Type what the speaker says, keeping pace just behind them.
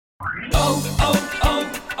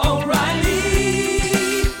O'Reilly.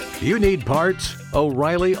 You need parts?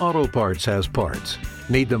 O'Reilly Auto Parts has parts.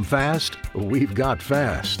 Need them fast? We've got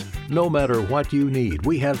fast. No matter what you need,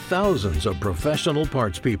 we have thousands of professional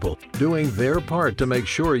parts people doing their part to make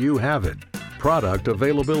sure you have it. Product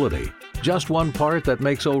availability. Just one part that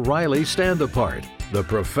makes O'Reilly stand apart. The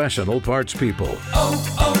professional parts people.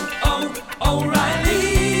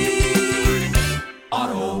 O'Reilly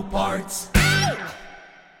Auto Parts.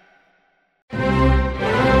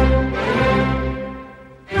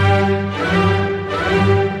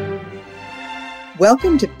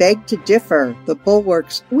 Welcome to Beg to Differ, the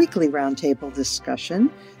Bulwark's weekly roundtable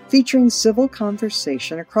discussion featuring civil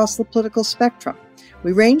conversation across the political spectrum.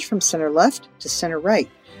 We range from center-left to center-right.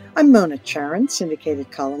 I'm Mona Charan,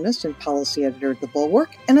 syndicated columnist and policy editor of the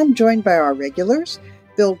Bulwark, and I'm joined by our regulars,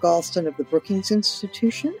 Bill Galston of the Brookings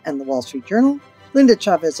Institution and the Wall Street Journal, Linda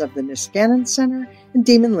Chavez of the Niskanen Center, and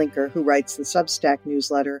Damon Linker, who writes the Substack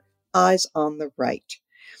newsletter Eyes on the Right.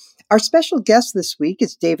 Our special guest this week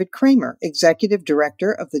is David Kramer, Executive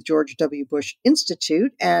Director of the George W. Bush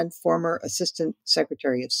Institute and former Assistant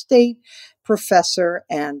Secretary of State, professor,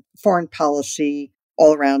 and foreign policy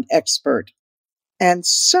all-around expert. And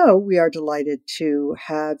so we are delighted to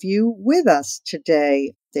have you with us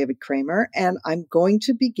today, David Kramer. And I'm going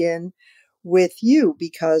to begin with you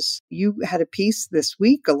because you had a piece this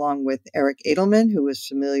week along with Eric Edelman, who is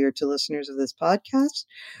familiar to listeners of this podcast,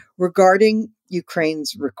 regarding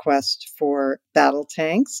Ukraine's request for battle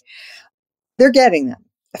tanks. They're getting them,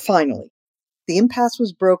 finally. The impasse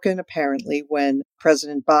was broken, apparently, when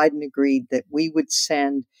President Biden agreed that we would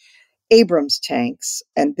send Abrams tanks,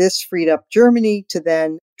 and this freed up Germany to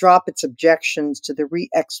then drop its objections to the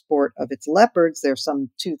re-export of its Leopards. There's some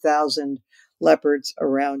 2,000 Leopards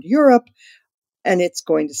around Europe, and it's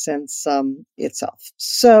going to send some itself.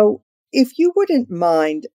 So if you wouldn't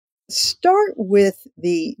mind, start with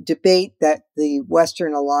the debate that the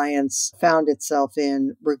Western Alliance found itself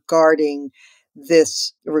in regarding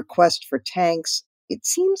this request for tanks. It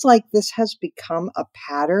seems like this has become a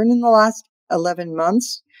pattern in the last 11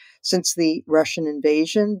 months since the Russian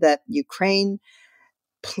invasion, that Ukraine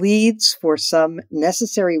pleads for some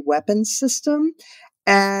necessary weapons system.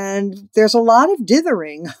 And there's a lot of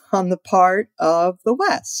dithering on the part of the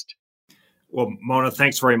West. Well, Mona,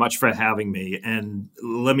 thanks very much for having me. And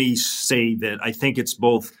let me say that I think it's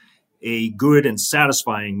both a good and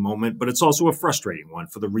satisfying moment, but it's also a frustrating one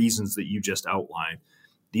for the reasons that you just outlined.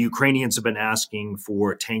 The Ukrainians have been asking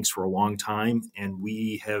for tanks for a long time, and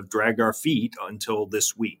we have dragged our feet until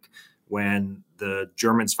this week when the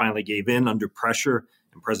Germans finally gave in under pressure,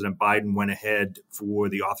 and President Biden went ahead for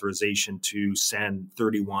the authorization to send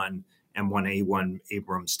 31 M1A1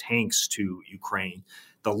 Abrams tanks to Ukraine.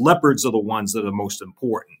 The Leopards are the ones that are most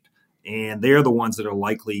important, and they're the ones that are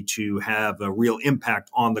likely to have a real impact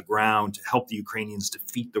on the ground to help the Ukrainians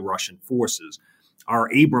defeat the Russian forces.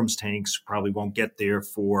 Our Abrams tanks probably won't get there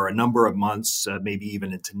for a number of months, maybe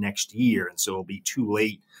even into next year, and so it'll be too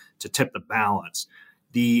late to tip the balance.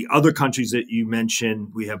 The other countries that you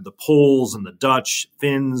mentioned, we have the Poles and the Dutch,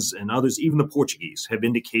 Finns, and others, even the Portuguese, have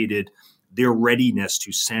indicated their readiness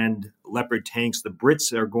to send Leopard tanks. The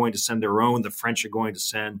Brits are going to send their own. The French are going to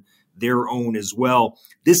send their own as well.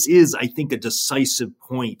 This is, I think, a decisive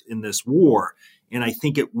point in this war. And I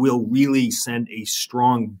think it will really send a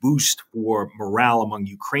strong boost for morale among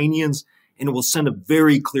Ukrainians. And it will send a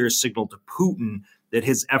very clear signal to Putin that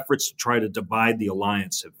his efforts to try to divide the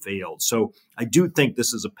alliance have failed. So I do think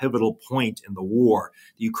this is a pivotal point in the war.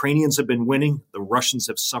 The Ukrainians have been winning. The Russians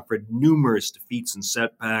have suffered numerous defeats and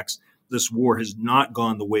setbacks. This war has not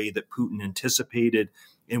gone the way that Putin anticipated.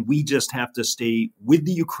 And we just have to stay with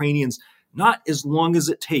the Ukrainians, not as long as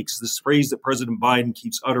it takes. This phrase that President Biden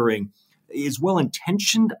keeps uttering is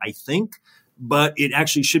well-intentioned, I think, but it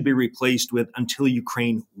actually should be replaced with until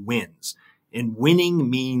Ukraine wins. And winning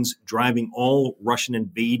means driving all Russian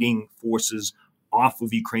invading forces off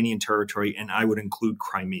of Ukrainian territory, and I would include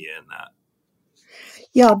Crimea in that.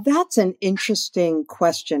 Yeah, that's an interesting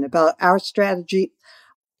question about our strategy.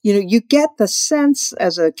 You know, you get the sense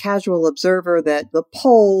as a casual observer that the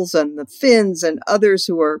Poles and the Finns and others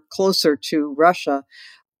who are closer to Russia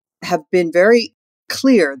have been very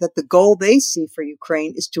clear that the goal they see for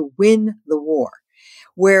Ukraine is to win the war.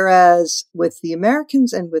 Whereas with the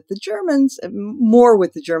Americans and with the Germans, more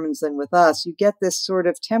with the Germans than with us, you get this sort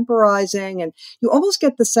of temporizing, and you almost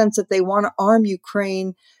get the sense that they want to arm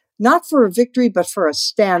Ukraine, not for a victory, but for a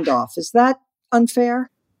standoff. Is that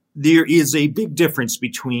unfair? There is a big difference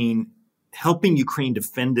between helping Ukraine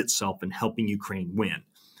defend itself and helping Ukraine win.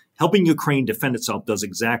 Helping Ukraine defend itself does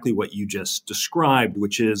exactly what you just described,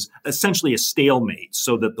 which is essentially a stalemate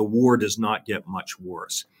so that the war does not get much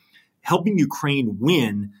worse. Helping Ukraine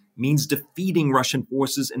win means defeating Russian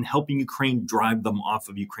forces and helping Ukraine drive them off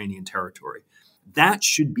of Ukrainian territory. That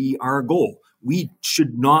should be our goal. We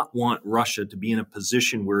should not want Russia to be in a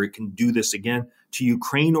position where it can do this again to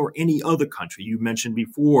Ukraine or any other country. You mentioned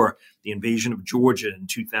before the invasion of Georgia in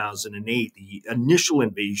 2008, the initial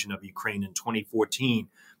invasion of Ukraine in 2014,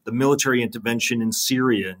 the military intervention in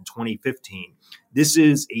Syria in 2015. This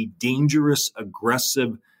is a dangerous,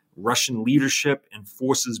 aggressive Russian leadership and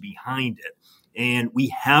forces behind it. And we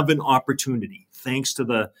have an opportunity, thanks to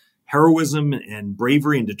the heroism and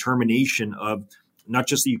bravery and determination of not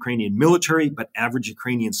just the Ukrainian military, but average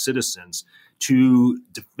Ukrainian citizens, to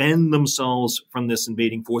defend themselves from this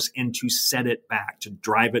invading force and to set it back, to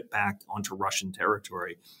drive it back onto Russian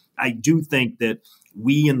territory. I do think that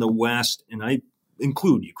we in the West, and I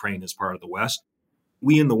include Ukraine as part of the West,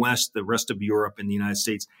 we in the West, the rest of Europe and the United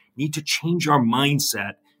States, need to change our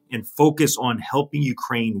mindset and focus on helping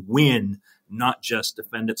Ukraine win, not just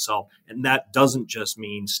defend itself. And that doesn't just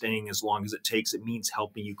mean staying as long as it takes. It means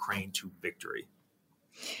helping Ukraine to victory.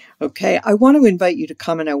 Okay, I want to invite you to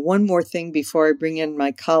comment on one more thing before I bring in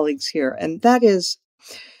my colleagues here, and that is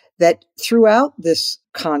that throughout this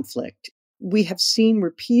conflict, we have seen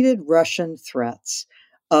repeated Russian threats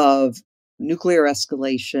of nuclear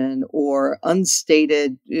escalation or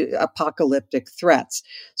unstated apocalyptic threats.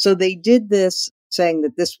 So they did this saying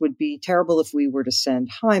that this would be terrible if we were to send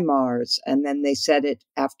HIMARS. And then they said it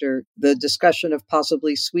after the discussion of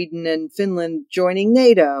possibly Sweden and Finland joining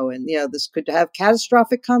NATO. And, this could have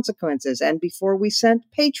catastrophic consequences. And before we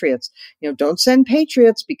sent Patriots, don't send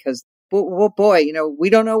Patriots because, boy, we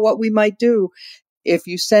don't know what we might do if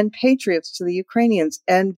you send Patriots to the Ukrainians.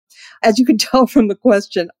 And as you can tell from the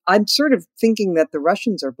question, I'm sort of thinking that the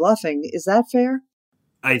Russians are bluffing. Is that fair?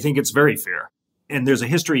 I think it's very fair. And there's a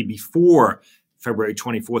history before February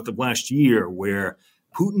 24th of last year where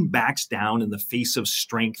Putin backs down in the face of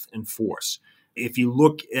strength and force. If you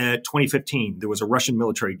look at 2015, there was a Russian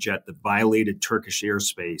military jet that violated Turkish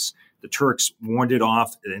airspace. The Turks warned it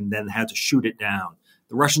off and then had to shoot it down.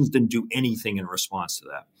 The Russians didn't do anything in response to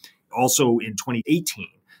that. Also in 2018,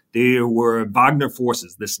 there were Wagner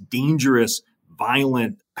forces, this dangerous,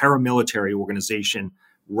 violent paramilitary organization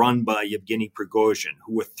run by Yevgeny Prigozhin,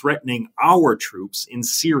 who were threatening our troops in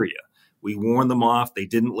Syria. We warned them off. They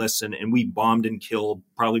didn't listen. And we bombed and killed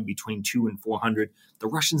probably between 200 and 400. The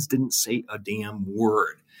Russians didn't say a damn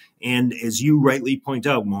word. And as you rightly point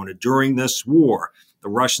out, Mona, during this war, the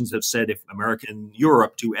Russians have said if America and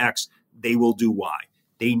Europe do X, they will do Y.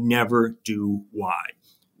 They never do Y.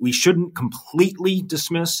 We shouldn't completely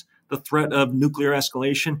dismiss the threat of nuclear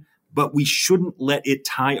escalation, but we shouldn't let it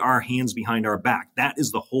tie our hands behind our back. That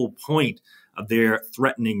is the whole point of their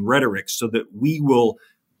threatening rhetoric, so that we will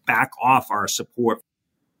back off our support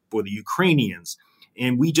for the Ukrainians.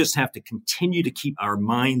 And we just have to continue to keep our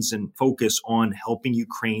minds and focus on helping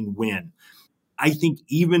Ukraine win. I think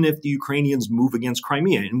even if the Ukrainians move against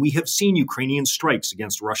Crimea, and we have seen Ukrainian strikes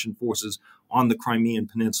against Russian forces on the Crimean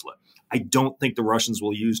Peninsula, I don't think the Russians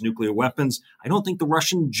will use nuclear weapons. I don't think the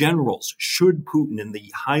Russian generals, should Putin, in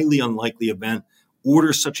the highly unlikely event,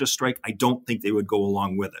 order such a strike, I don't think they would go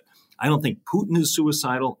along with it. I don't think Putin is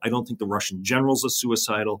suicidal. I don't think the Russian generals are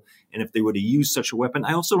suicidal. And if they were to use such a weapon,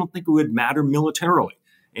 I also don't think it would matter militarily.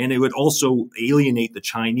 And it would also alienate the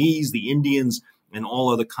Chinese, the Indians, and all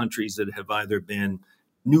other countries that have either been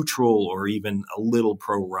neutral or even a little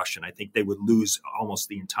pro-Russian. I think they would lose almost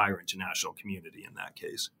the entire international community in that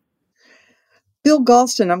case. Bill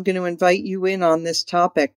Galston, I'm going to invite you in on this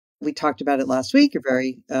topic. We talked about it last week. You're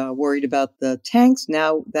very worried about the tanks.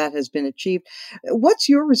 Now that has been achieved. What's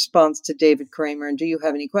your response to David Kramer? And do you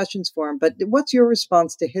have any questions for him? But what's your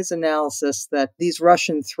response to his analysis that these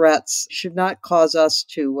Russian threats should not cause us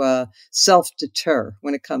to self-deter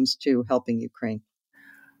when it comes to helping Ukraine?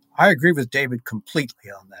 I agree with David completely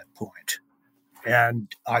on that point.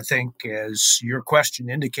 And I think, as your question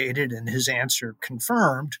indicated and his answer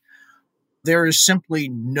confirmed, there is simply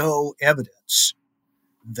no evidence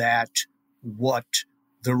that what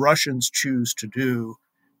the Russians choose to do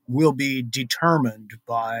will be determined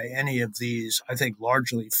by any of these, I think,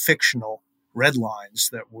 largely fictional red lines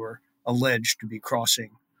that were alleged to be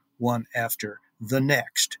crossing one after the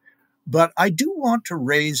next. But I do want to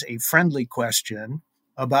raise a friendly question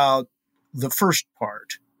about the first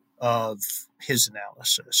part of his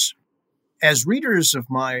analysis. As readers of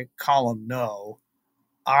my column know,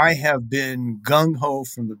 I have been gung-ho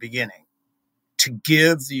from the beginning to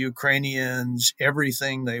give the Ukrainians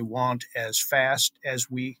everything they want as fast as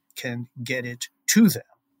we can get it to them.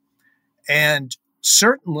 And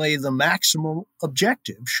certainly the maximum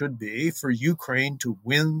objective should be for Ukraine to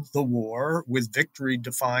win the war with victory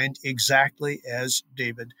defined exactly as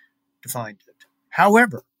David defined it.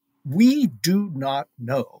 However, we do not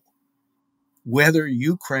know whether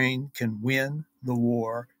Ukraine can win the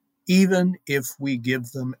war, even if we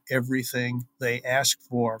give them everything they ask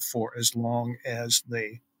for as long as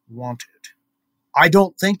they want it. I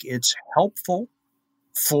don't think it's helpful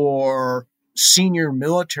for senior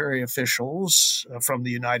military officials from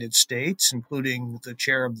the United States, including the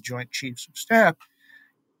chair of the Joint Chiefs of Staff,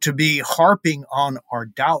 to be harping on our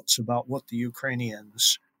doubts about what the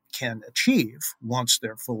Ukrainians can achieve once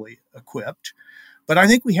they're fully equipped. But I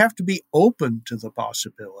think we have to be open to the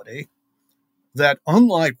possibility that,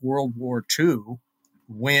 unlike World War II,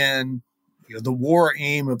 when the war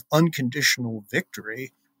aim of unconditional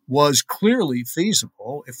victory was clearly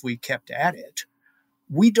feasible if we kept at it,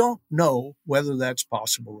 we don't know whether that's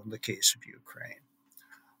possible in the case of Ukraine.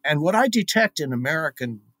 And what I detect in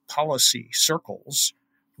American policy circles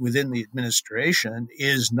within the administration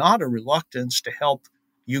is not a reluctance to help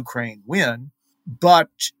Ukraine win, but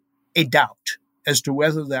a doubt as to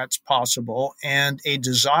whether that's possible and a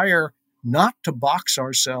desire not to box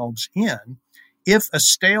ourselves in if a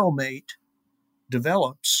stalemate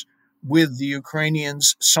develops with the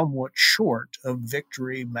Ukrainians somewhat short of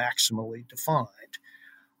victory maximally defined.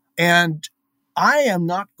 And I am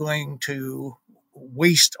not going to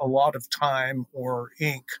waste a lot of time or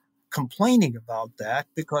ink complaining about that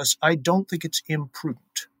because I don't think it's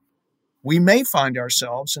imprudent. We may find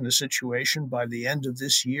ourselves in a situation by the end of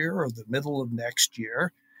this year or the middle of next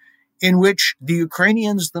year in which the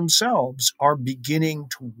Ukrainians themselves are beginning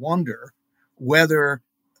to wonder whether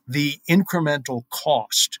the incremental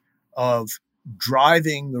cost of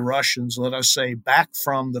driving the Russians, let us say, back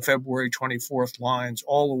from the February 24th lines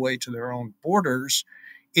all the way to their own borders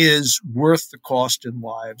is worth the cost in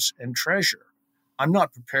lives and treasure. I'm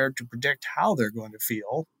not prepared to predict how they're going to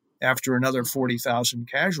feel after another 40,000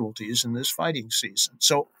 casualties in this fighting season.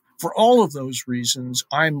 So for all of those reasons,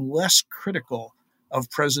 I'm less critical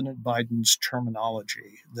of President Biden's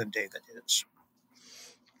terminology than David is.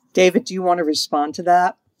 David, do you want to respond to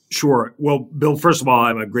that? Sure. Well, Bill, first of all,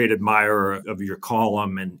 I'm a great admirer of your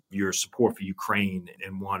column and your support for Ukraine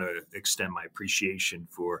and want to extend my appreciation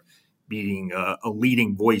for being a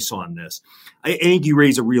leading voice on this. I think you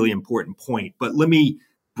raise a really important point, but let me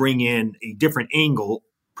bring in a different angle,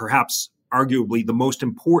 perhaps arguably the most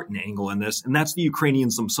important angle in this, and that's the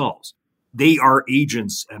Ukrainians themselves. They are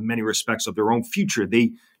agents in many respects of their own future.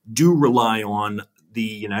 They do rely on the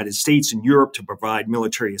United States and Europe to provide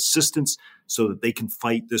military assistance so that they can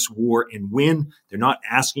fight this war and win. They're not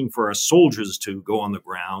asking for our soldiers to go on the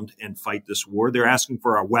ground and fight this war. They're asking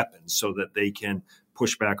for our weapons so that they can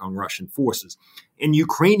push back on Russian forces. And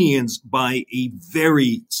Ukrainians, by a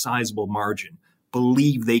very sizable margin,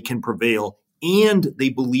 believe they can prevail and they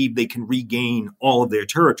believe they can regain all of their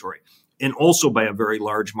territory. And also by a very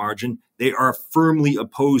large margin, they are firmly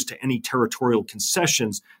opposed to any territorial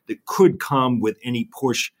concessions that could come with any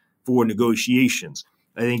push for negotiations.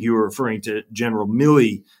 I think you were referring to General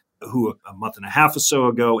Milley, who a month and a half or so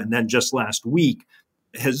ago, and then just last week,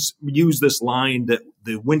 has used this line that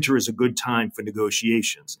the winter is a good time for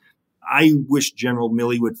negotiations. I wish General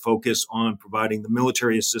Milley would focus on providing the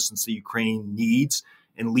military assistance that Ukraine needs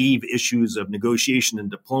and leave issues of negotiation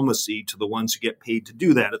and diplomacy to the ones who get paid to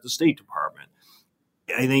do that at the State Department.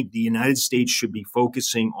 I think the United States should be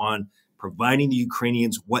focusing on providing the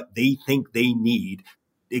Ukrainians what they think they need.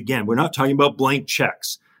 Again, we're not talking about blank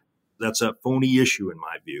checks. That's a phony issue in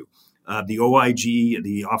my view. The OIG,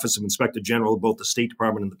 the Office of Inspector General of both the State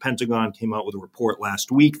Department and the Pentagon, came out with a report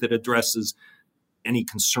last week that addresses any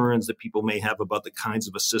concerns that people may have about the kinds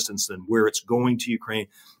of assistance and where it's going to Ukraine.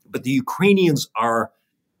 But the Ukrainians are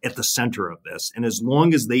at the center of this. And as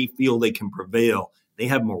long as they feel they can prevail, they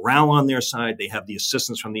have morale on their side. They have the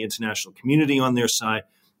assistance from the international community on their side.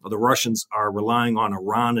 The Russians are relying on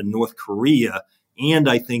Iran and North Korea, and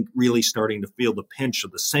I think really starting to feel the pinch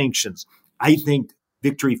of the sanctions. I think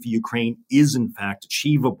victory for Ukraine is in fact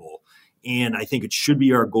achievable. And I think it should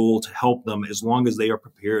be our goal to help them as long as they are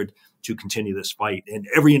prepared to continue this fight. And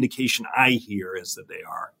every indication I hear is that they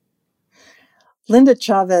are. Linda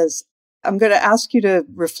Chavez, I'm going to ask you to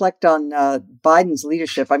reflect on Biden's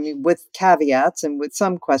leadership. I mean, with caveats and with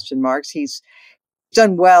some question marks, he's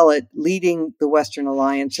done well at leading the Western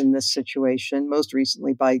alliance in this situation, most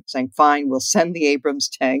recently by saying, fine, we'll send the Abrams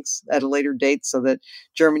tanks at a later date so that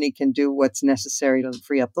Germany can do what's necessary to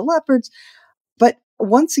free up the Leopards. But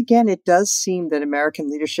once again, it does seem that American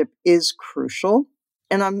leadership is crucial.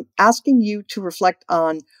 And I'm asking you to reflect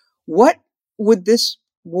on what would this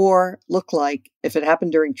war look like if it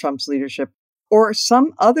happened during Trump's leadership or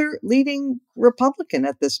some other leading Republican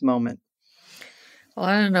at this moment? Well,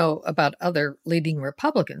 I don't know about other leading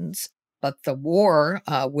Republicans, but the war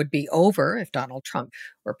would be over if Donald Trump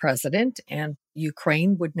were president, and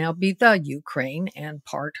Ukraine would now be the Ukraine and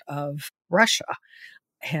part of Russia.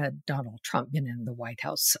 Had Donald Trump been in the White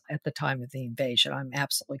House at the time of the invasion, I'm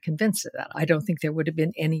absolutely convinced of that. I don't think there would have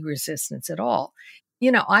been any resistance at all.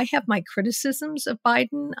 I have my criticisms of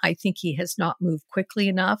Biden. I think he has not moved quickly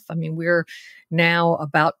enough. I mean, we're now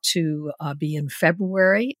about to be in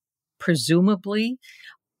February. Presumably,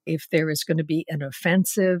 if there is going to be an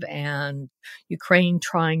offensive and Ukraine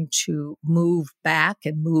trying to move back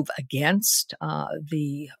and move against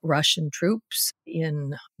the Russian troops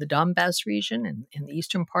in the Donbass region and in the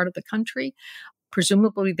eastern part of the country,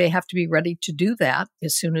 presumably they have to be ready to do that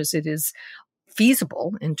as soon as it is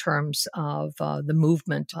feasible in terms of the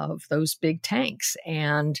movement of those big tanks.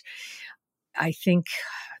 And I think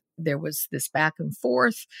there was this back and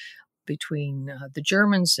forth between the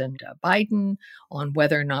Germans and Biden on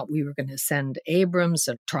whether or not we were going to send Abrams,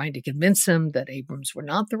 and trying to convince him that Abrams were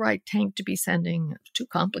not the right tank to be sending. It's too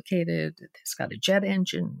complicated. It's got a jet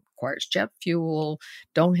engine, requires jet fuel,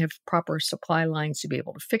 don't have proper supply lines to be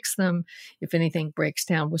able to fix them. If anything breaks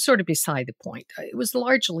down, was sort of beside the point. It was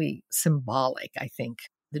largely symbolic, I think.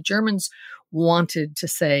 The Germans wanted to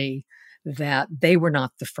say that they were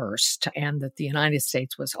not the first and that the United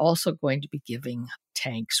States was also going to be giving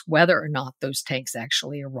tanks, whether or not those tanks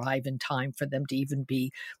actually arrive in time for them to even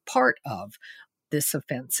be part of this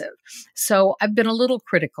offensive. So I've been a little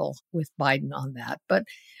critical with Biden on that, but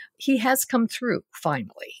he has come through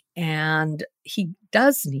finally. And he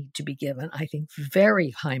does need to be given, I think,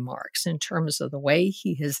 very high marks in terms of the way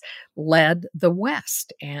he has led the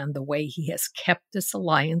West and the way he has kept this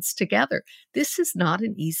alliance together. This is not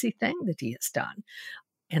an easy thing that he has done.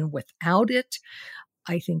 And without it,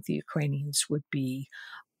 I think the Ukrainians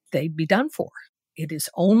they'd be done for. It is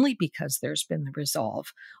only because there's been the resolve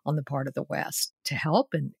on the part of the West to help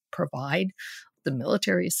and provide the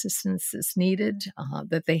military assistance that's needed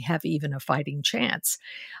that they have even a fighting chance.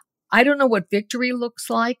 I don't know what victory looks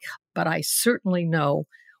like, but I certainly know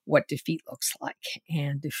what defeat looks like.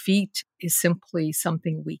 And defeat is simply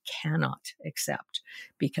something we cannot accept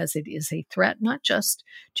because it is a threat, not just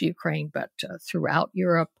to Ukraine, but throughout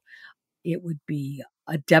Europe. It would be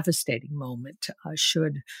a devastating moment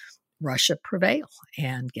should Russia prevail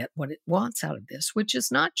and get what it wants out of this, which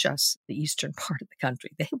is not just the eastern part of the country.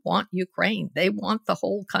 They want Ukraine. They want the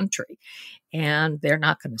whole country, and they're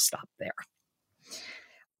not going to stop there.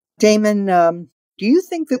 Damon, do you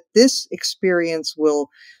think that this experience will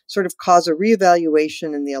sort of cause a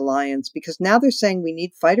reevaluation in the alliance? Because now they're saying we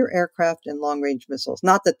need fighter aircraft and long-range missiles.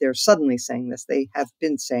 Not that they're suddenly saying this. They have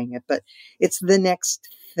been saying it, but it's the next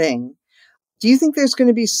thing. Do you think there's going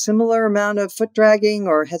to be similar amount of foot dragging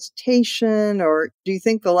or hesitation? Or do you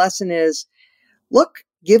think the lesson is, look,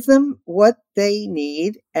 give them what they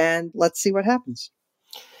need and let's see what happens?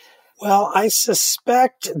 Well, I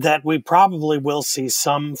suspect that we probably will see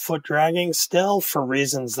some foot dragging still for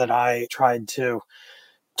reasons that I tried to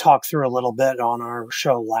talk through a little bit on our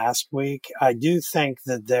show last week. I do think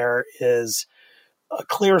that there is a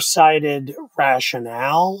clear-sighted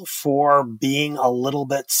rationale for being a little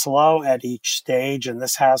bit slow at each stage, and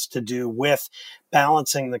this has to do with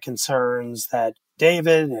balancing the concerns that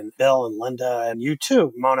David and Bill and Linda and you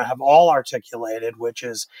too, Mona, have all articulated, which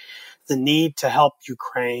is the need to help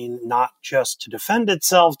Ukraine not just to defend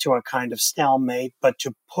itself to a kind of stalemate, but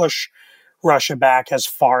to push Russia back as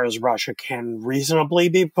far as Russia can reasonably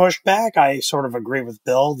be pushed back. I sort of agree with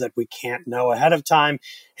Bill that we can't know ahead of time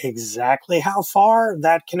exactly how far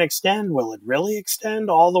that can extend. Will it really extend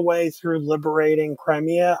all the way through liberating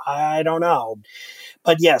Crimea? I don't know.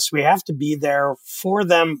 But yes, we have to be there for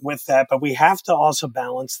them with that, but we have to also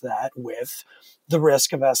balance that with the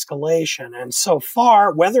risk of escalation. And so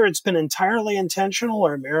far, whether it's been entirely intentional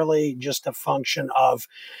or merely just a function of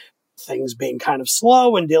things being kind of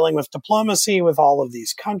slow and dealing with diplomacy with all of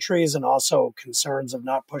these countries and also concerns of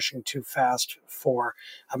not pushing too fast for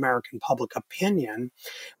American public opinion,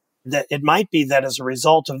 that it might be that as a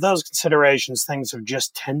result of those considerations, things have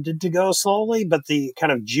just tended to go slowly. But the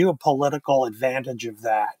kind of geopolitical advantage of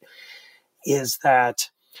that is that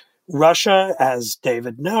Russia, as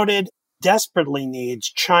David noted, desperately needs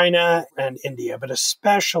China and India, but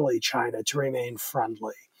especially China, to remain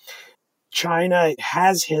friendly. China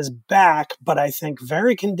has his back, but I think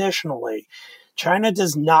very conditionally. China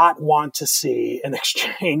does not want to see an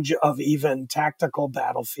exchange of even tactical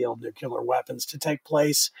battlefield nuclear weapons to take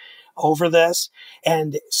place over this.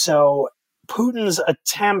 And so Putin's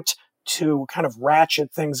attempt to kind of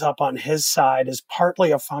ratchet things up on his side is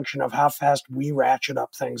partly a function of how fast we ratchet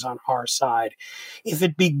up things on our side. If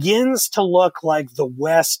it begins to look like the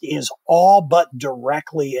West is all but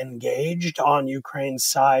directly engaged on Ukraine's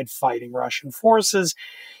side fighting Russian forces,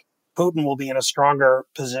 Putin will be in a stronger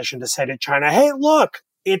position to say to China, hey, look,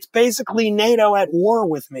 it's basically NATO at war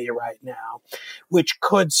with me right now, which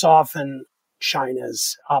could soften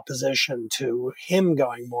China's opposition to him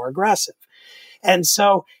going more aggressive. And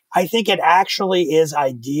so I think it actually is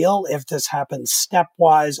ideal if this happens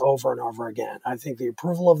stepwise over and over again. I think the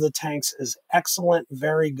approval of the tanks is excellent,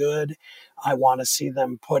 very good. I want to see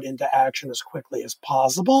them put into action as quickly as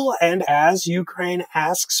possible. And as Ukraine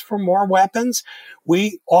asks for more weapons,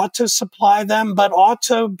 we ought to supply them, but ought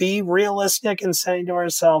to be realistic in saying to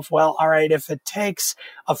ourselves, well, all right, if it takes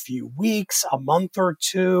a few weeks, a month or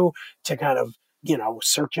two to kind of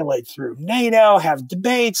circulate through NATO, have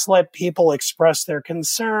debates, let people express their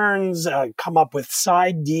concerns, come up with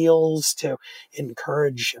side deals to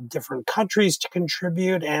encourage different countries to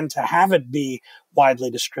contribute and to have it be widely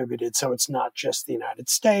distributed. So it's not just the United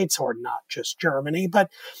States or not just Germany, but,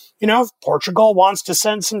 if Portugal wants to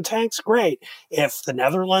send some tanks, great. If the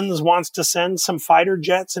Netherlands wants to send some fighter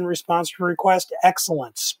jets in response to a request,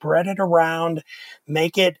 excellent. Spread it around,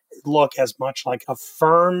 make it look as much like a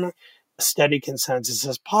firm, steady consensus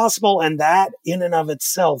as possible, and that in and of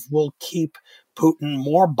itself will keep Putin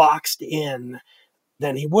more boxed in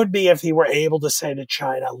than he would be if he were able to say to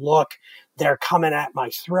China, look, they're coming at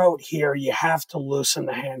my throat here. You have to loosen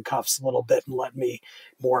the handcuffs a little bit and let me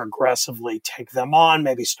more aggressively take them on,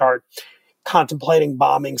 maybe start contemplating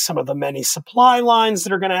bombing some of the many supply lines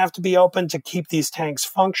that are going to have to be open to keep these tanks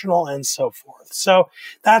functional and so forth. So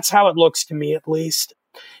that's how it looks to me, at least.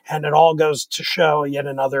 And it all goes to show yet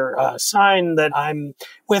another sign that I'm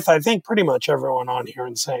with, I think, pretty much everyone on here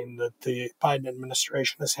in saying that the Biden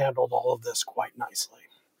administration has handled all of this quite nicely.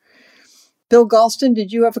 Bill Galston,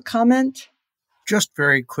 did you have a comment? Just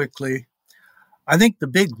very quickly, I think the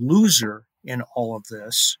big loser in all of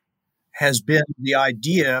this has been the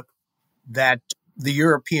idea that the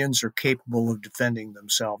Europeans are capable of defending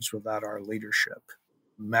themselves without our leadership.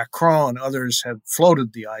 Macron and others have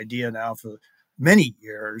floated the idea now for many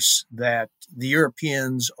years that the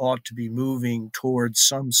Europeans ought to be moving towards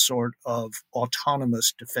some sort of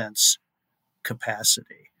autonomous defense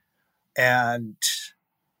capacity. And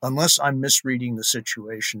unless I'm misreading the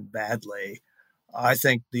situation badly, I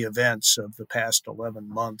think the events of the past 11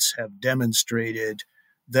 months have demonstrated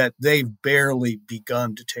that they've barely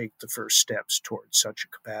begun to take the first steps towards such a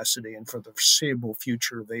capacity, and for the foreseeable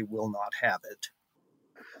future, they will not have it.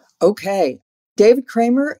 Okay. David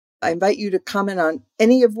Kramer, I invite you to comment on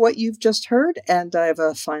any of what you've just heard, and I have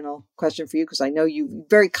a final question for you because I know you've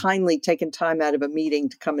very kindly taken time out of a meeting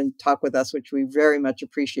to come and talk with us, which we very much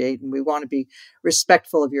appreciate, and we want to be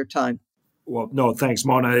respectful of your time. Well, no, thanks,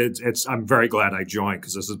 Mona. I'm very glad I joined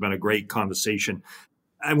because this has been a great conversation.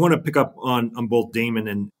 I want to pick up on both Damon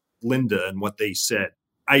and Linda and what they said.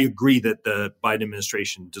 I agree that the Biden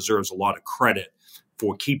administration deserves a lot of credit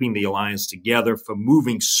for keeping the alliance together, for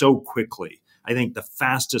moving so quickly. I think the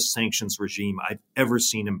fastest sanctions regime I've ever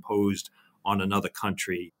seen imposed on another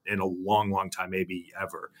country in a long, long time, maybe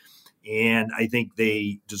ever. And I think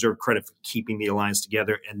they deserve credit for keeping the alliance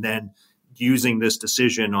together and then using this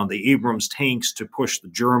decision on the Abrams tanks to push the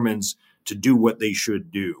Germans to do what they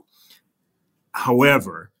should do.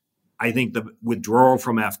 However, I think the withdrawal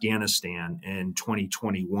from Afghanistan in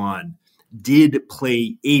 2021 did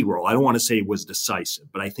play a role. I don't want to say it was decisive,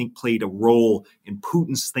 but I think played a role in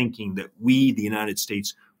Putin's thinking that we, the United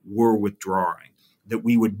States, were withdrawing, that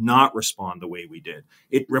we would not respond the way we did.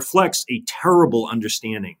 It reflects a terrible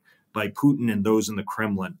understanding by Putin and those in the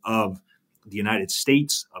Kremlin of the United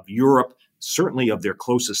States, of Europe, certainly of their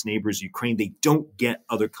closest neighbors, Ukraine. They don't get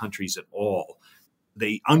other countries at all.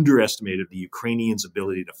 They underestimated the Ukrainians'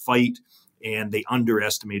 ability to fight, and they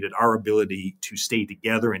underestimated our ability to stay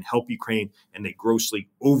together and help Ukraine, and they grossly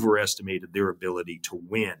overestimated their ability to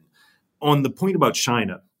win. On the point about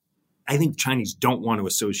China, I think Chinese don't want to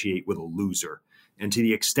associate with a loser. And to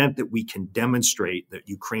the extent that we can demonstrate that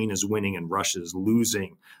Ukraine is winning and Russia is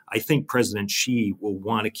losing, I think President Xi will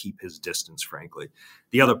want to keep his distance, frankly.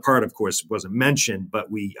 The other part, of course, wasn't mentioned, but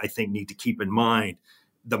we, I think, need to keep in mind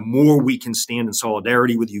the more we can stand in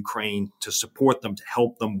solidarity with Ukraine to support them, to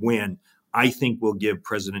help them win, I think will give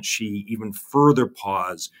President Xi even further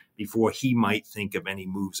pause before he might think of any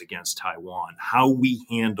moves against Taiwan. How we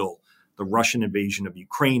handle the Russian invasion of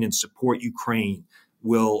Ukraine and support Ukraine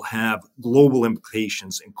will have global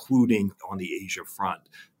implications, including on the Asia front.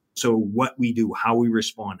 So what we do, how we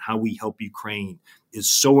respond, how we help Ukraine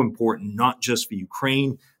is so important, not just for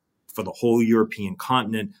Ukraine, for the whole European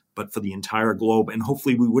continent, but for the entire globe. And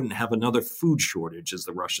hopefully we wouldn't have another food shortage as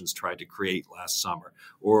the Russians tried to create last summer,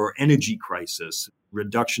 or energy crisis.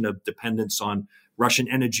 Reduction of dependence on Russian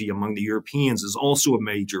energy among the Europeans is also a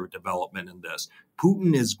major development in this.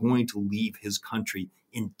 Putin is going to leave his country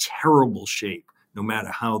in terrible shape, no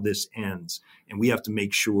matter how this ends. And we have to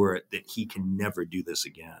make sure that he can never do this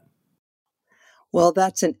again. Well,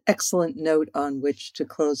 that's an excellent note on which to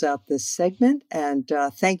close out this segment. And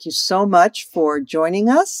thank you so much for joining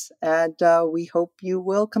us. And we hope you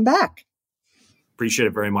will come back. Appreciate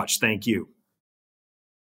it very much. Thank you.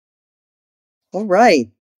 All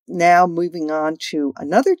right. Now moving on to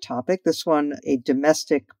another topic, this one a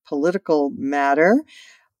domestic political matter.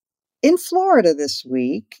 In Florida this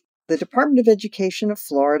week, the Department of Education of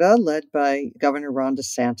Florida, led by Governor Ron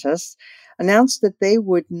DeSantis, announced that they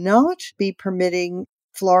would not be permitting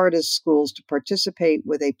Florida's schools to participate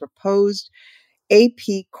with a proposed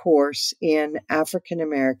AP course in African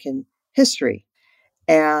American history.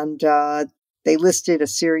 And they listed a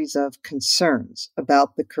series of concerns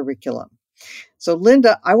about the curriculum. So,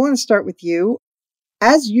 Linda, I want to start with you.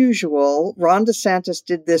 As usual, Ron DeSantis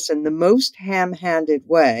did this in the most ham-handed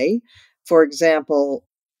way. For example,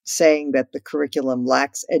 saying that the curriculum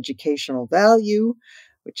lacks educational value,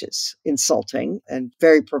 which is insulting and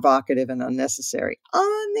very provocative and unnecessary.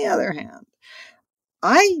 On the other hand,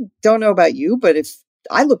 I don't know about you, but if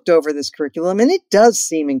I looked over this curriculum and it does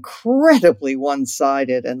seem incredibly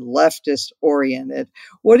one-sided and leftist-oriented.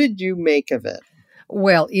 What did you make of it?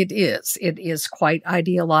 Well, it is. It is quite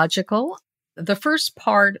ideological. The first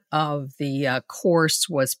part of the course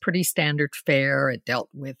was pretty standard fare. It dealt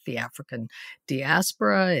with the African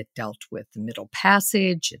diaspora. It dealt with the Middle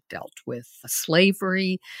Passage. It dealt with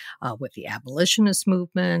slavery, with the abolitionist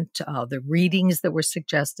movement, the readings that were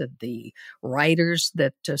suggested, the writers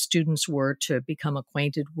that students were to become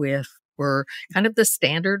acquainted with were kind of the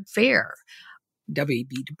standard fare.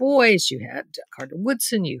 W.B. Du Bois, you had Carter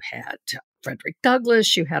Woodson, you had Frederick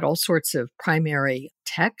Douglass, you had all sorts of primary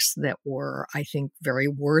texts that were, I think, very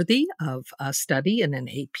worthy of study in an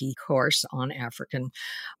AP course on African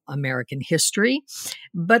American history.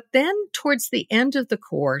 But then towards the end of the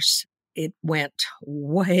course, it went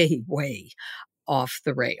way, way off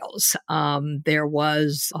the rails. There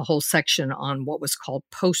was a whole section on what was called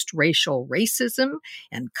post-racial racism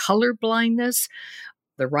and colorblindness.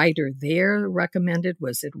 The writer there recommended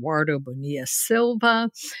was Eduardo Bonilla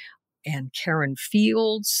Silva and Karen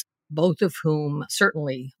Fields, both of whom,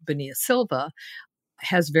 certainly Bonilla Silva,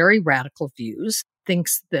 has very radical views,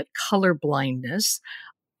 thinks that colorblindness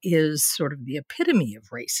is sort of the epitome of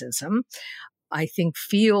racism. I think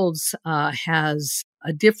Fields has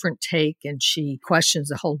a different take, and she questions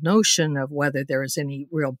the whole notion of whether there is any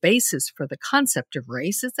real basis for the concept of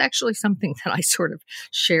race. It's actually something that I sort of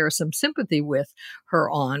share some sympathy with her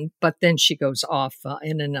on, but then she goes off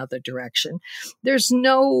in another direction. There's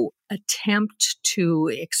no attempt to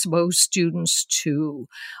expose students to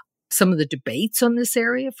some of the debates on this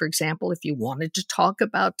area. For example, if you wanted to talk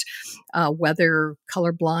about whether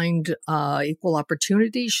colorblind equal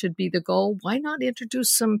opportunity should be the goal, why not introduce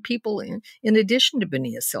some people in addition to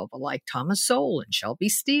Bonilla Silva, like Thomas Sowell and Shelby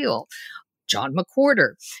Steele, John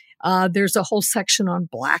McWhorter. There's a whole section on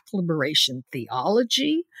Black liberation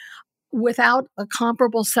theology without a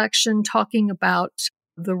comparable section talking about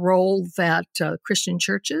the role that Christian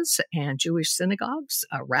churches and Jewish synagogues,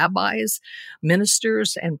 rabbis,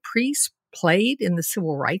 ministers, and priests played in the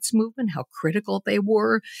civil rights movement, how critical they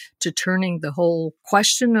were to turning the whole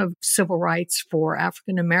question of civil rights for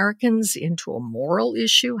African Americans into a moral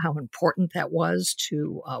issue, how important that was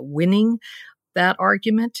to winning that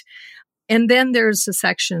argument. And then there's a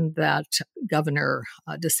section that Governor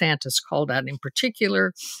DeSantis called out in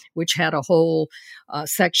particular, which had a whole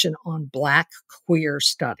section on Black queer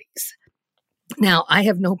studies. Now, I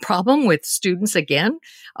have no problem with students, again,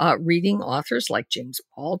 reading authors like James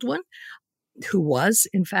Baldwin, who was,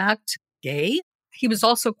 in fact, gay. He was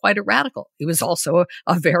also quite a radical. He was also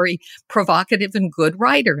a very provocative and good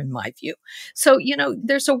writer, in my view. So,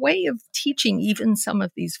 there's a way of teaching even some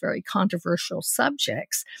of these very controversial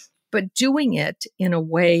subjects, but doing it in a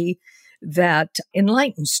way that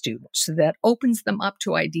enlightens students, that opens them up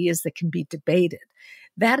to ideas that can be debated.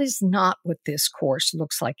 That is not what this course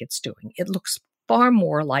looks like it's doing. It looks far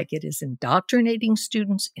more like it is indoctrinating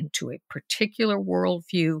students into a particular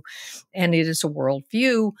worldview, and it is a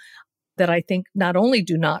worldview that I think not only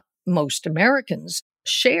do not most Americans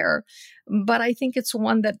share, but I think it's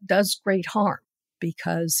one that does great harm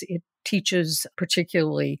because it teaches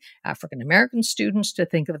particularly African American students to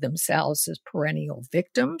think of themselves as perennial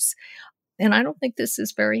victims. And I don't think this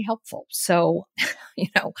is very helpful. So,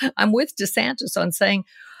 I'm with DeSantis on saying,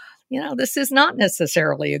 this is not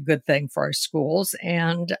necessarily a good thing for our schools.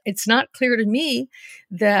 And it's not clear to me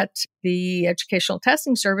that the Educational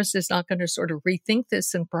Testing Service is not going to sort of rethink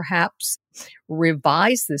this and perhaps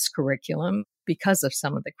revise this curriculum because of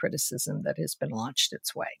some of the criticism that has been launched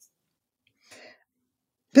its way.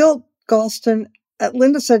 Bill Galston,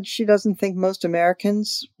 Linda said she doesn't think most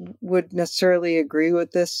Americans would necessarily agree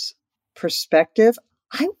with this perspective.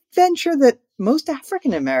 I venture that most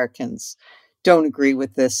African Americans don't agree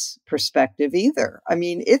with this perspective either. I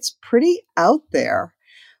mean, it's pretty out there.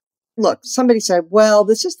 Look, somebody said, well,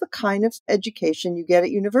 this is the kind of education you get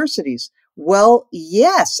at universities. Well,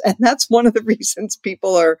 yes. And that's one of the reasons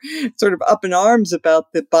people are sort of up in arms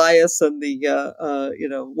about the bias and the,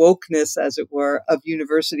 wokeness, as it were, of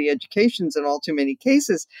university educations in all too many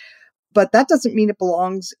cases. But that doesn't mean it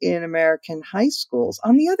belongs in American high schools.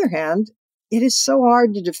 On the other hand, it is so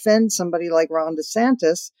hard to defend somebody like Ron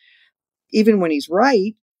DeSantis, even when he's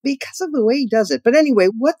right, because of the way he does it. But anyway,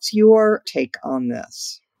 what's your take on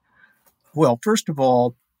this? Well, first of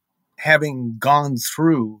all, having gone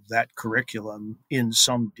through that curriculum in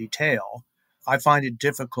some detail, I find it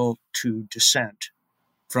difficult to dissent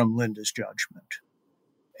from Linda's judgment.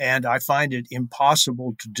 And I find it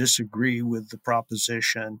impossible to disagree with the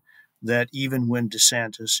proposition that even when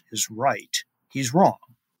DeSantis is right, he's wrong.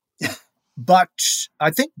 But I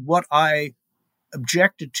think what I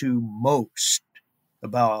objected to most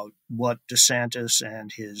about what DeSantis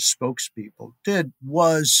and his spokespeople did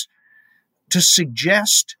was to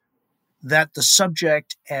suggest that the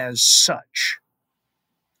subject as such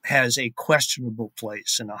has a questionable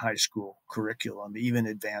place in a high school curriculum, even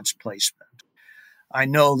advanced placement. I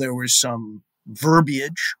know there was some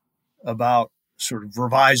verbiage about sort of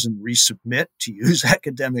revise and resubmit, to use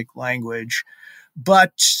academic language,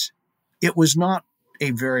 but it was not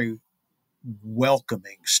a very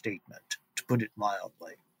welcoming statement, to put it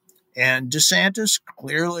mildly. And DeSantis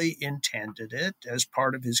clearly intended it as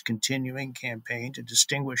part of his continuing campaign to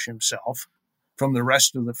distinguish himself from the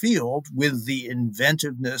rest of the field with the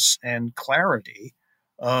inventiveness and clarity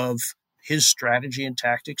of his strategy and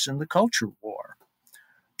tactics in the culture war.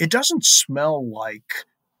 It doesn't smell like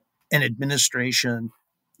an administration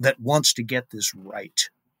that wants to get this right.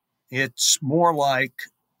 It's more like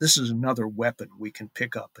this is another weapon we can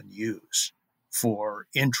pick up and use for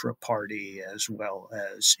intra-party as well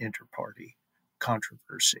as inter-party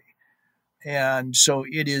controversy. And so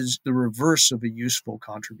it is the reverse of a useful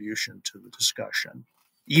contribution to the discussion,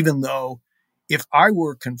 even though if I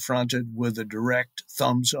were confronted with a direct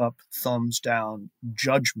thumbs up, thumbs down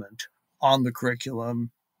judgment on the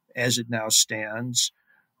curriculum as it now stands,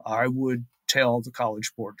 I would tell the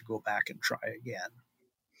College Board to go back and try again.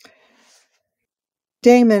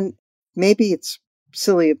 Damon, maybe it's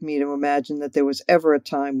silly of me to imagine that there was ever a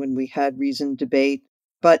time when we had reasoned debate,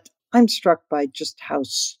 but I'm struck by just how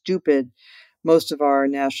stupid most of our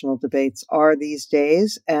national debates are these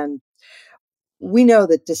days. And we know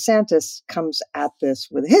that DeSantis comes at this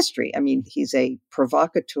with history. I mean, he's a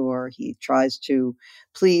provocateur. He tries to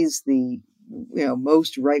please the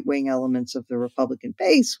most right-wing elements of the Republican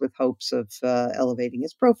base with hopes of elevating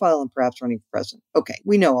his profile and perhaps running for president. Okay,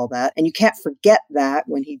 we know all that. And you can't forget that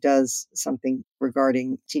when he does something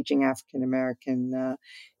regarding teaching African-American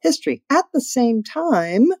history. At the same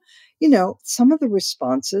time, some of the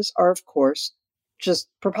responses are, of course, just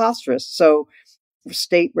preposterous. So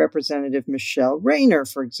State Representative Michelle Rayner,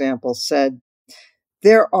 for example, said,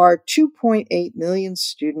 there are 2.8 million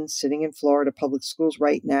students sitting in Florida public schools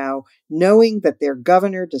right now, knowing that their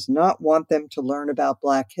governor does not want them to learn about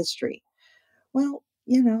Black history. Well,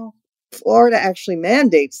 Florida actually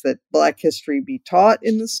mandates that Black history be taught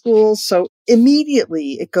in the schools. So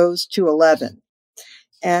immediately it goes to 11.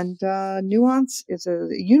 And nuance is a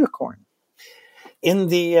unicorn. In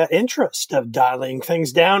the interest of dialing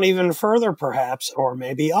things down even further, perhaps, or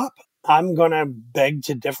maybe up, I'm going to beg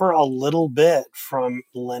to differ a little bit from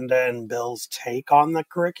Linda and Bill's take on the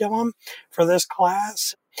curriculum for this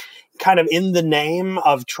class, kind of in the name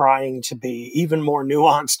of trying to be even more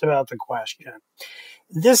nuanced about the question.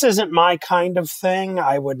 This isn't my kind of thing.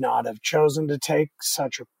 I would not have chosen to take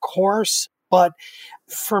such a course, but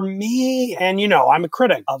for me, and I'm a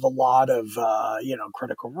critic of a lot of,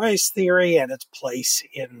 critical race theory and its place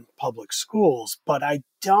in public schools, but I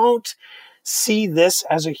don't see this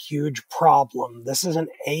as a huge problem. This is an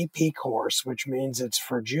AP course, which means it's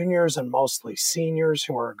for juniors and mostly seniors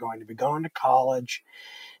who are going to be going to college.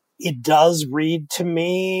 It does read to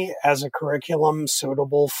me as a curriculum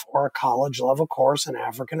suitable for a college level course in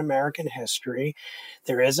African American history.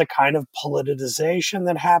 There is a kind of politicization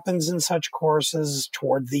that happens in such courses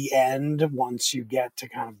toward the end once you get to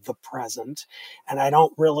kind of the present. And I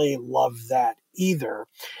don't really love that either.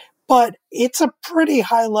 But it's a pretty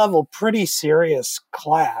high level, pretty serious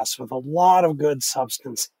class with a lot of good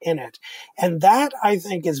substance in it. And that, I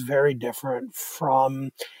think, is very different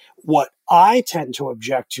from what I tend to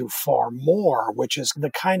object to far more, which is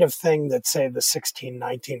the kind of thing that, say, the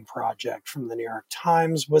 1619 Project from the New York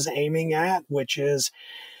Times was aiming at, which is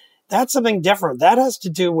that's something different. That has to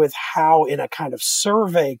do with how, in a kind of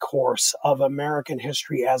survey course of American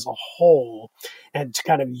history as a whole, and to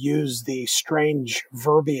kind of use the strange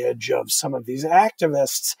verbiage of some of these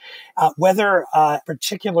activists, whether a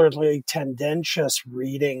particularly tendentious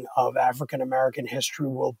reading of African American history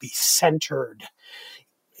will be centered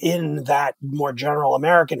in that more general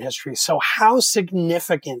American history. So how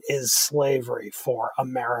significant is slavery for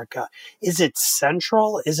America? Is it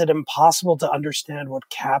central? Is it impossible to understand what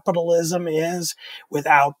capitalism is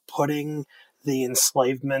without putting the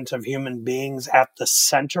enslavement of human beings at the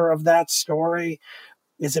center of that story?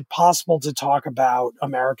 Is it possible to talk about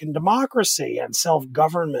American democracy and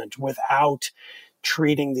self-government without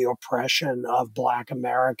treating the oppression of Black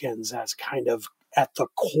Americans as kind of at the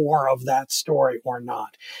core of that story or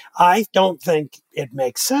not? I don't think it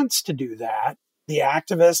makes sense to do that. The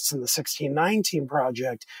activists in the 1619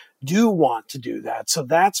 Project do want to do that. So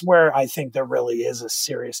that's where I think there really is a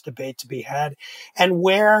serious debate to be had, and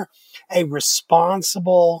where a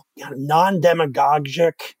responsible,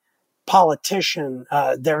 non-demagogic politician,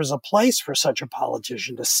 there's a place for such a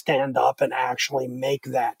politician to stand up and actually make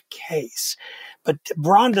that case. But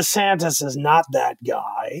Ron DeSantis is not that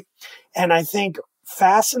guy. And I think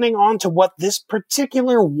fastening on to what this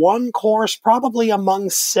particular one course, probably among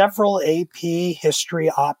several AP history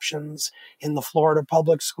options in the Florida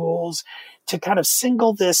public schools, to kind of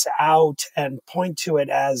single this out and point to it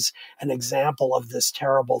as an example of this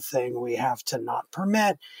terrible thing we have to not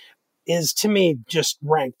permit, is to me just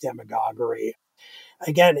rank demagoguery.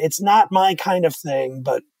 Again, it's not my kind of thing,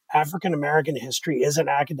 but African American history is an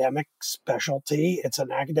academic specialty. It's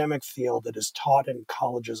an academic field that is taught in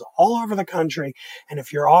colleges all over the country. And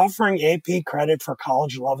if you're offering AP credit for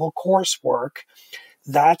college level coursework,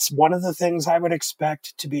 that's one of the things I would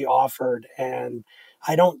expect to be offered. And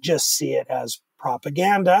I don't just see it as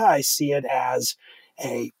propaganda. I see it as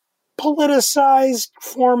a politicized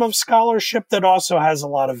form of scholarship that also has a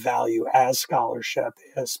lot of value as scholarship,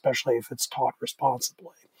 especially if it's taught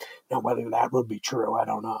responsibly. Now, whether that would be true, I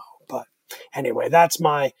don't know. But anyway, that's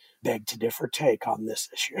my beg to differ take on this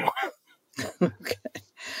issue. Okay.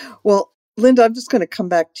 Well, Linda, I'm just going to come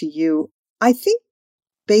back to you. I think,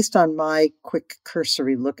 based on my quick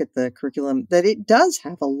cursory look at the curriculum, that it does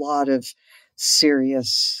have a lot of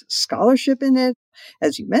serious scholarship in it,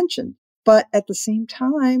 as you mentioned. But at the same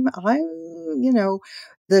time,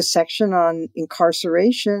 the section on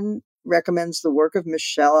incarceration recommends the work of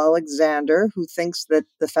Michelle Alexander, who thinks that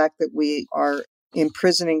the fact that we are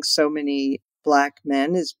imprisoning so many Black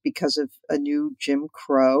men is because of a new Jim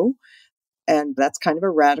Crow. And that's kind of a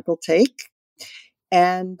radical take.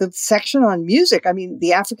 And the section on music,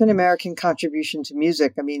 the African American contribution to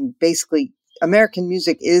music, basically American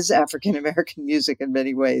music is African American music in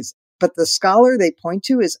many ways. But the scholar they point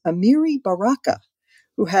to is Amiri Baraka,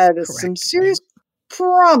 who had some serious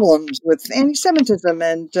problems with anti-Semitism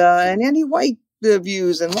and anti-white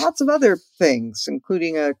views and lots of other things,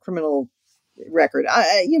 including a criminal record.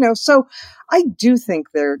 So I do think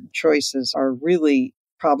their choices are really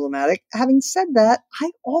problematic. Having said that, I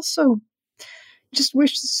also just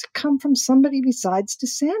wish this had come from somebody besides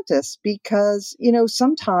DeSantis, because,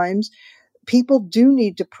 sometimes people do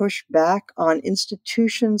need to push back on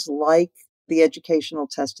institutions like the Educational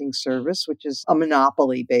Testing Service, which is a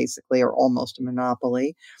monopoly, basically, or almost a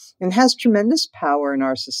monopoly, and has tremendous power in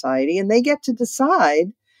our society. And they get to decide,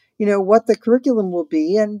 what the curriculum will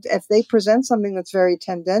be. And if they present something that's very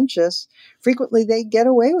tendentious, frequently they get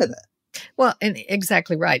away with it. Well, and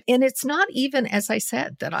exactly right. And it's not even, as I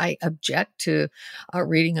said, that I object to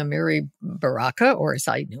reading Amiri Baraka, or as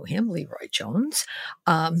I knew him, Leroy Jones,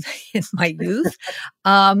 in my youth.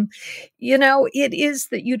 It is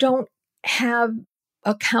that you don't have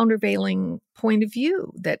a countervailing point of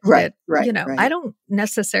view that right. I don't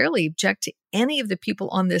necessarily object to any of the people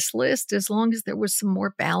on this list as long as there was some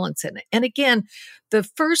more balance in it. And again, the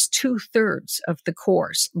first 2/3 of the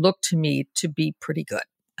course looked to me to be pretty good.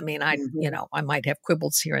 I might have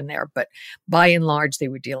quibbles here and there, but by and large, they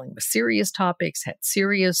were dealing with serious topics, had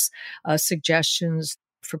serious suggestions.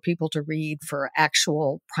 for people to read for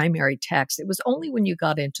actual primary text. It was only when you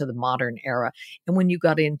got into the modern era and when you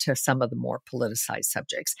got into some of the more politicized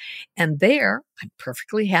subjects. And there, I'm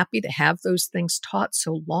perfectly happy to have those things taught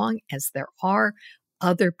so long as there are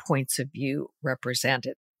other points of view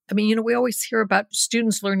represented. I mean, we always hear about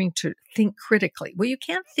students learning to think critically. Well, you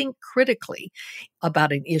can't think critically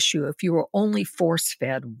about an issue if you are only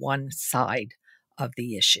force-fed one side of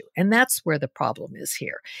the issue. And that's where the problem is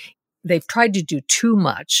here. They've tried to do too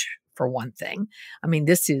much, for one thing. I mean,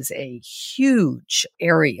 this is a huge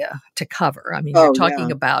area to cover. I mean, you're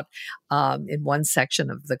talking about, in one section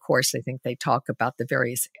of the course, I think they talk about the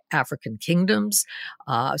various African kingdoms.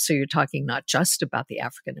 So you're talking not just about the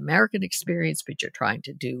African American experience, but you're trying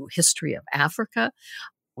to do history of Africa,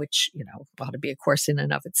 which, ought to be a course in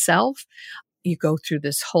and of itself. You go through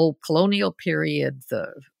this whole colonial period,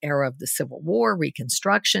 the era of the Civil War,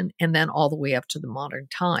 Reconstruction, and then all the way up to the modern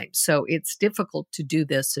times. So it's difficult to do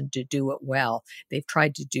this and to do it well. They've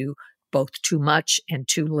tried to do both too much and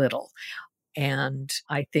too little. And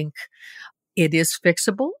I think it is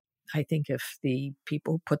fixable. I think if the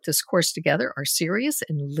people who put this course together are serious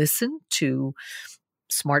and listen to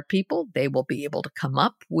smart people, they will be able to come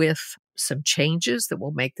up with some changes that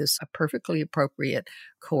will make this a perfectly appropriate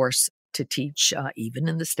course to teach, even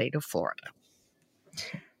in the state of Florida.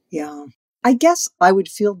 Yeah. I guess I would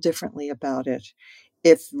feel differently about it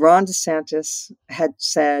if Ron DeSantis had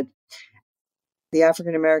said the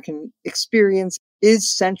African American experience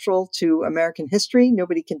is central to American history.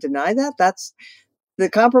 Nobody can deny that. That's the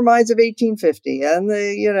Compromise of 1850 and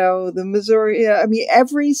the Missouri. I mean,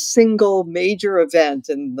 every single major event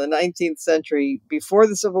in the 19th century before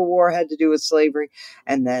the Civil War had to do with slavery.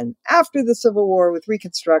 And then after the Civil War with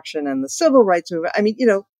Reconstruction and the Civil Rights Movement. I mean,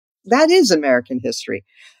 that is American history.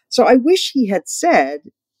 So I wish he had said,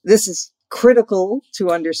 this is critical to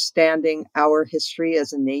understanding our history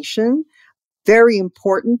as a nation. Very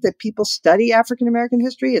important that people study African American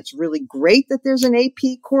history. It's really great that there's an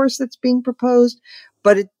AP course that's being proposed,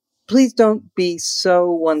 but please don't be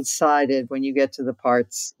so one-sided when you get to the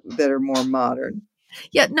parts that are more modern.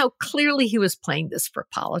 Yeah, no, clearly he was playing this for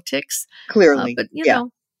politics. Clearly, but you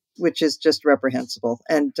know, which is just reprehensible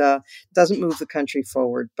and doesn't move the country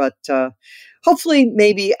forward. But hopefully,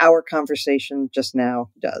 maybe our conversation just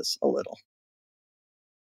now does a little.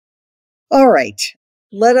 All right.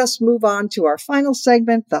 Let us move on to our final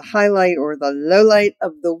segment, the highlight or the lowlight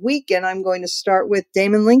of the week. And I'm going to start with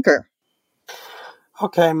Damon Linker.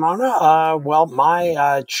 Okay, Mona. Well,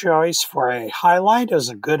 my choice for a highlight is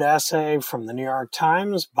a good essay from the New York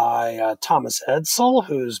Times by Thomas Edsall,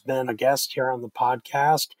 who's been a guest here on the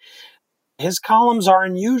podcast. His columns are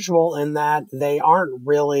unusual in that they aren't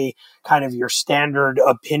really kind of your standard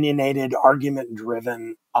opinionated,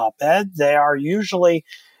 argument-driven op-ed. They are usually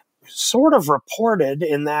sort of reported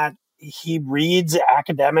in that he reads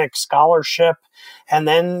academic scholarship and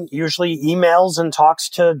then usually emails and talks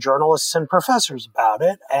to journalists and professors about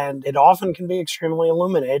it. And it often can be extremely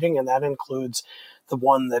illuminating. And that includes the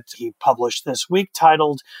one that he published this week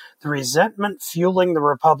titled "The Resentment Fueling the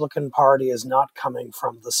Republican Party is Not Coming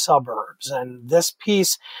from the Suburbs." And this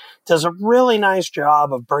piece does a really nice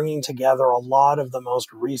job of bringing together a lot of the most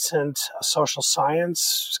recent social science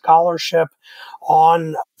scholarship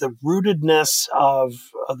on the rootedness of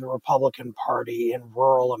the Republican Party in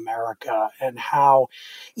rural America and how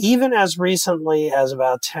even as recently as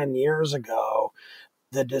about 10 years ago,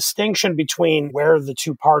 the distinction between where the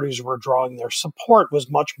two parties were drawing their support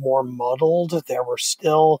was much more muddled. There were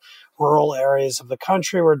still rural areas of the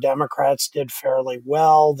country where Democrats did fairly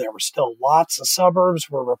well. There were still lots of suburbs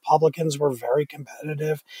where Republicans were very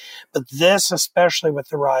competitive. But this, especially with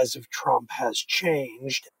the rise of Trump, has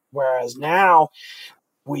changed. Whereas now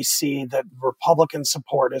we see that Republican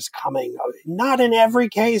support is coming, not in every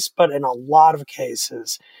case, but in a lot of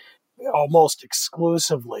cases, almost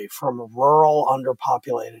exclusively from rural,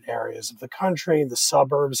 underpopulated areas of the country. The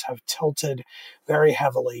suburbs have tilted very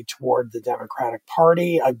heavily toward the Democratic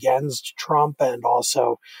Party against Trump and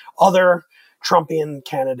also other Trumpian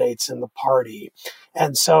candidates in the party.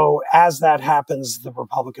 And so as that happens, the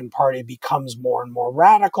Republican Party becomes more and more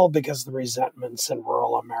radical because the resentments in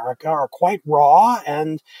rural America are quite raw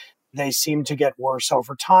and they seem to get worse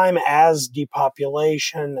over time as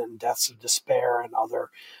depopulation and deaths of despair and other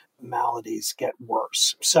maladies get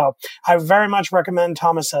worse. So I very much recommend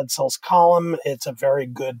Thomas Edsall's column. It's a very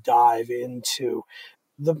good dive into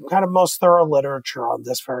the kind of most thorough literature on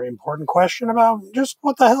this very important question about just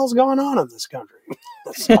what the hell's going on in this country.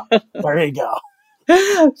 So there you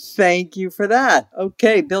go. Thank you for that.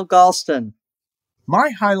 Okay, Bill Galston.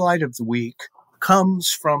 My highlight of the week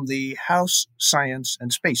comes from the House Science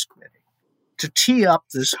and Space Committee. to tee up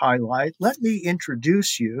this highlight, let me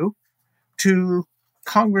introduce you to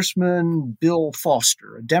Congressman Bill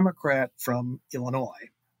Foster, a Democrat from Illinois.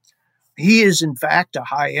 He is, in fact, a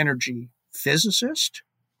high-energy physicist.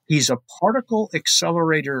 He's a particle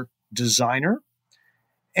accelerator designer,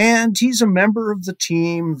 and he's a member of the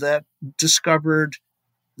team that discovered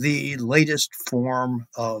the latest form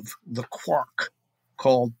of the quark,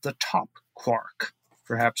 called the top quark,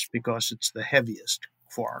 perhaps because it's the heaviest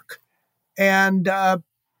quark. And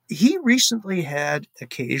he recently had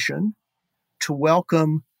occasion to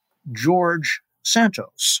welcome George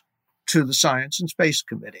Santos to the Science and Space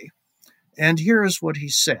Committee. And here is what he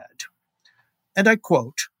said, and I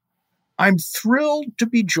quote, "I'm thrilled to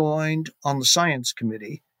be joined on the Science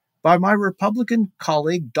Committee by my Republican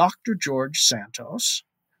colleague, Dr. George Santos,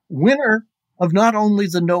 winner of not only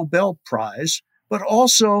the Nobel Prize, but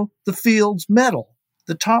also the Fields Medal,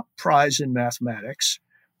 the top prize in mathematics,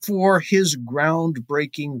 for his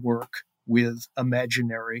groundbreaking work with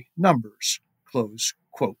imaginary numbers," close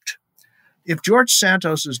quote. If George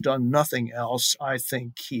Santos has done nothing else, I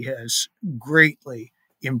think he has greatly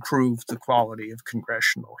improved the quality of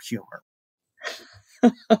congressional humor.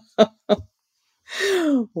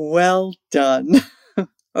 Well done.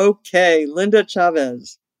 Okay, Linda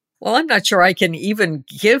Chavez. Well, I'm not sure I can even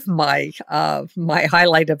give my my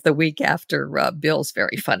highlight of the week after Bill's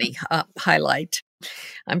very funny highlight.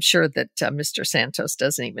 I'm sure that Mr. Santos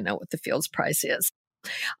doesn't even know what the Fields Prize is.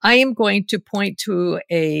 I am going to point to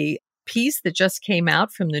a piece that just came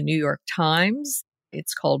out from the New York Times.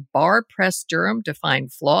 It's called "Barr Pressed Durham to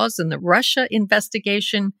Find Flaws in the Russia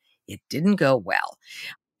Investigation. It Didn't Go Well."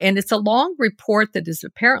 And it's a long report that is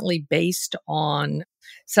apparently based on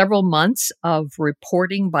several months of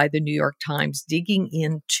reporting by the New York Times digging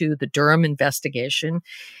into the Durham investigation.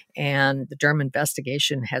 And the Durham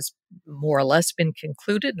investigation has more or less been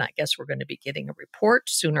concluded. And I guess we're going to be getting a report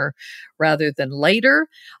sooner rather than later.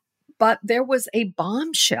 But there was a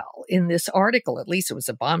bombshell in this article. At least it was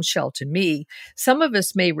a bombshell to me. Some of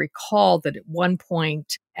us may recall that at one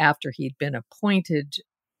point after he'd been appointed,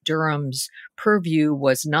 Durham's purview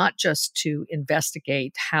was not just to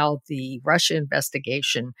investigate how the Russia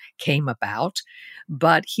investigation came about,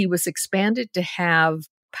 but he was expanded to have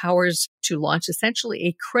powers to launch essentially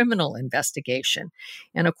a criminal investigation.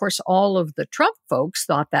 And of course, all of the Trump folks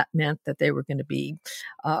thought that meant that they were going to be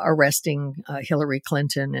arresting Hillary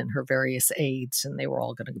Clinton and her various aides, and they were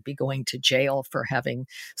all going to be going to jail for having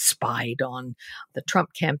spied on the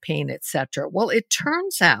Trump campaign, etc. Well, it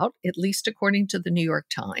turns out, at least according to the New York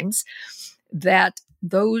Times, that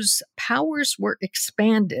those powers were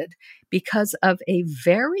expanded because of a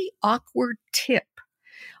very awkward tip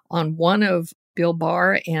on one of Bill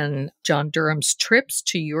Barr and John Durham's trips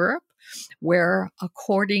to Europe, where,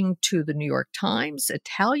 according to the New York Times,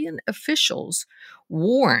 Italian officials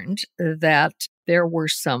warned that there were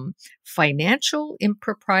some financial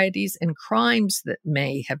improprieties and crimes that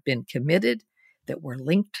may have been committed that were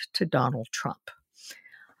linked to Donald Trump.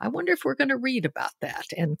 I wonder if we're going to read about that.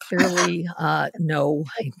 And clearly, no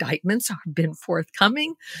indictments have been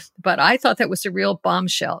forthcoming, but I thought that was a real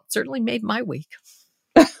bombshell. It certainly made my week.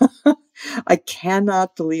 I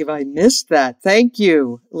cannot believe I missed that. Thank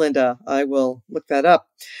you, Linda. I will look that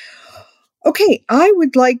up. Okay, I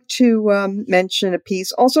would like to mention a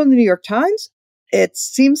piece also in the New York Times. It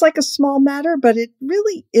seems like a small matter, but it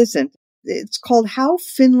really isn't. It's called "How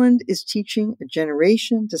Finland is Teaching a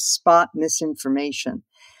Generation to Spot Misinformation."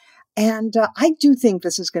 And I do think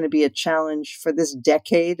this is going to be a challenge for this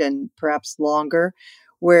decade and perhaps longer,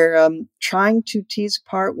 where trying to tease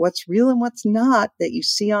apart what's real and what's not that you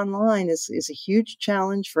see online is a huge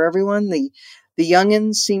challenge for everyone. The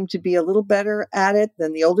youngins seem to be a little better at it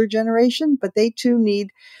than the older generation, but they too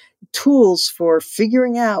need tools for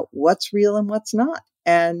figuring out what's real and what's not.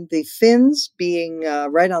 And the Finns, being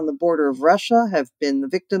right on the border of Russia, have been the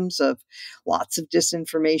victims of lots of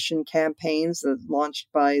disinformation campaigns that launched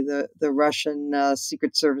by the Russian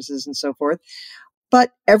secret services and so forth.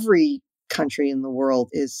 But every country in the world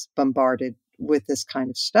is bombarded with this kind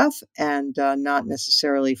of stuff, and not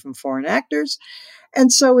necessarily from foreign actors.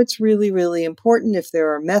 And so it's really, really important, if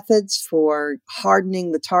there are methods for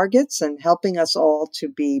hardening the targets and helping us all to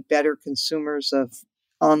be better consumers of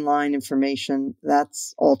online information,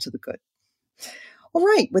 that's all to the good. All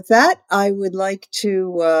right. With that, I would like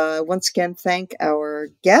to once again thank our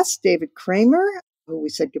guest, David Kramer, who we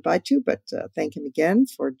said goodbye to, but thank him again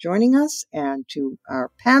for joining us, and to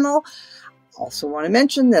our panel. Also want to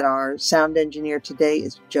mention that our sound engineer today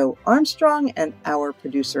is Joe Armstrong, and our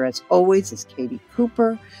producer, as always, is Katie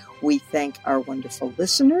Cooper. We thank our wonderful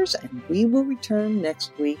listeners, and we will return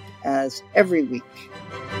next week as every week.